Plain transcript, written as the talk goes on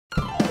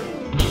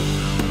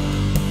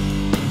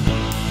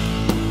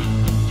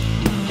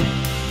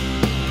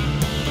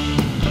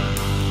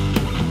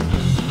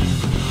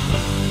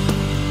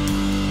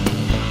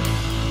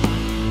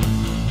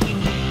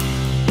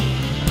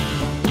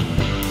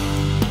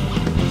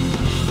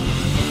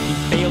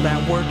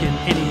excelled at working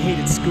and he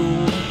hated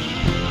school.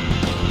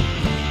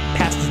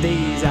 Passed his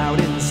days out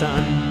in the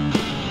sun.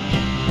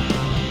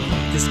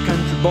 This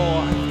country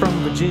boy from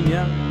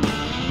Virginia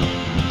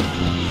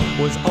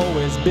was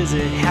always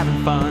busy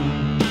having fun.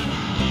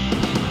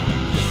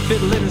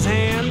 Fiddle in his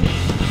hand,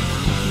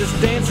 this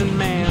dancing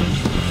man,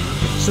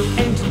 so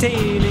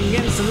entertaining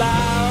and so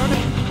loud.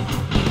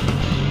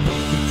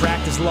 He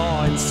practiced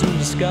law and soon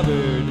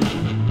discovered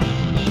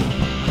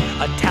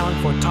a talent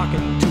for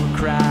talking to a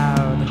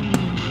crowd.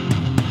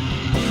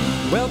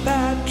 Well,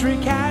 Patrick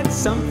had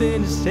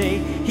something to say.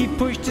 He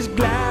pushed his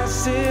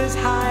glasses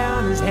high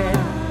on his head.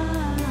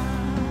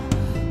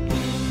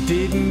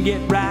 Didn't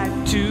get right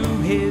to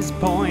his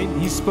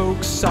point. He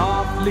spoke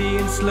softly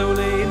and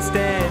slowly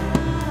instead.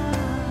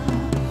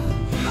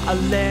 A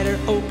letter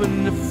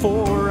opened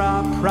for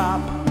a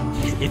prop.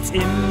 Its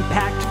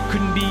impact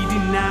couldn't be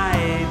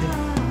denied.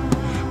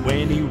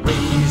 When he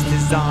raised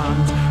his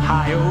arms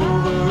high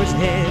over his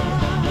head,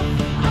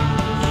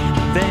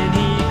 then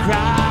he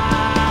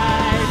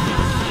cried,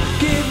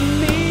 "Give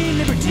me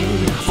liberty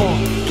or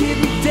give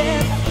me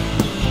death,"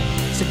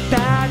 said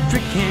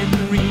Patrick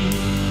Henry.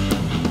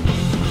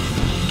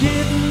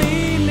 "Give me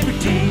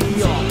liberty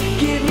or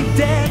give me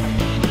death,"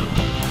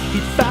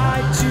 he'd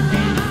fight to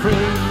be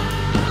free.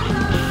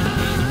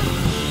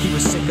 He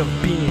was sick of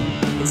being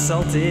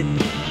insulted,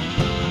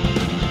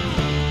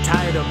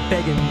 tired of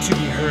begging to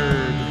be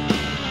heard,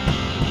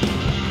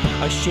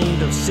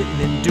 ashamed of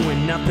sitting and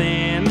doing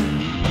nothing,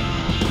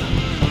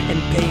 and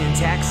paying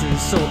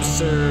taxes so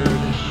absurd.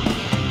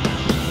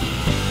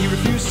 He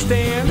refused to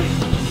stand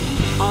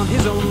on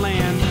his own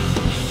land,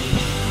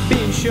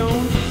 being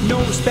shown no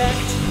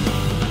respect.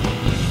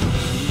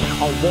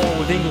 A war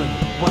with England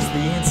was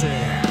the answer.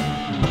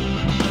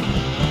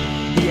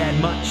 He had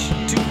much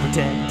to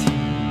protect.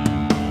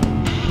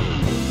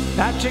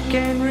 Patrick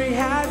Henry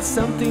had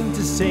something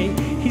to say.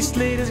 He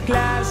slid his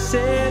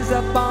glasses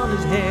up on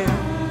his hair.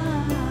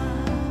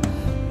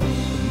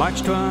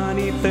 March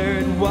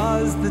 23rd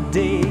was the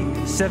day,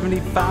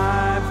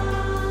 75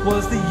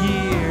 was the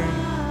year.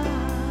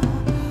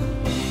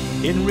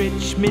 In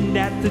Richmond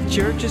at the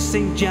Church of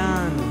St.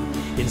 John,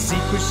 in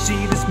secrecy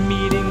this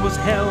meeting was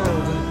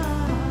held.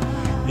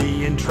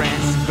 The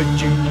entranced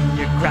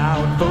Virginia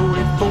crowd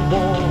voted for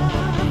war.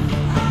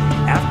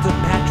 After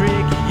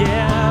Patrick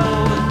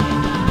yelled,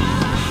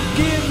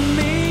 "Give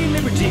me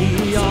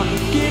liberty or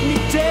give me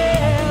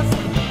death,"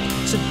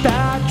 said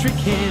Patrick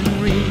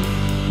Henry.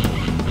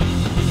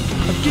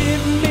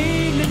 "Give me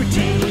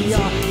liberty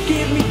or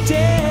give me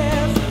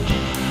death,"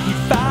 he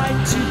fight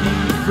to be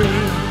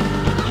free.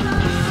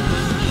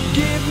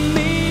 "Give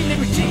me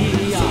liberty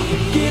or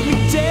give me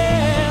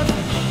death,"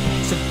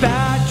 said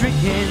Patrick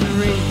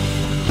Henry.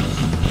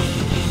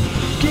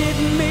 "Give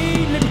me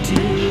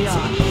liberty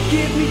or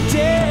give me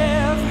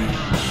death,"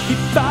 he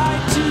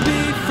fight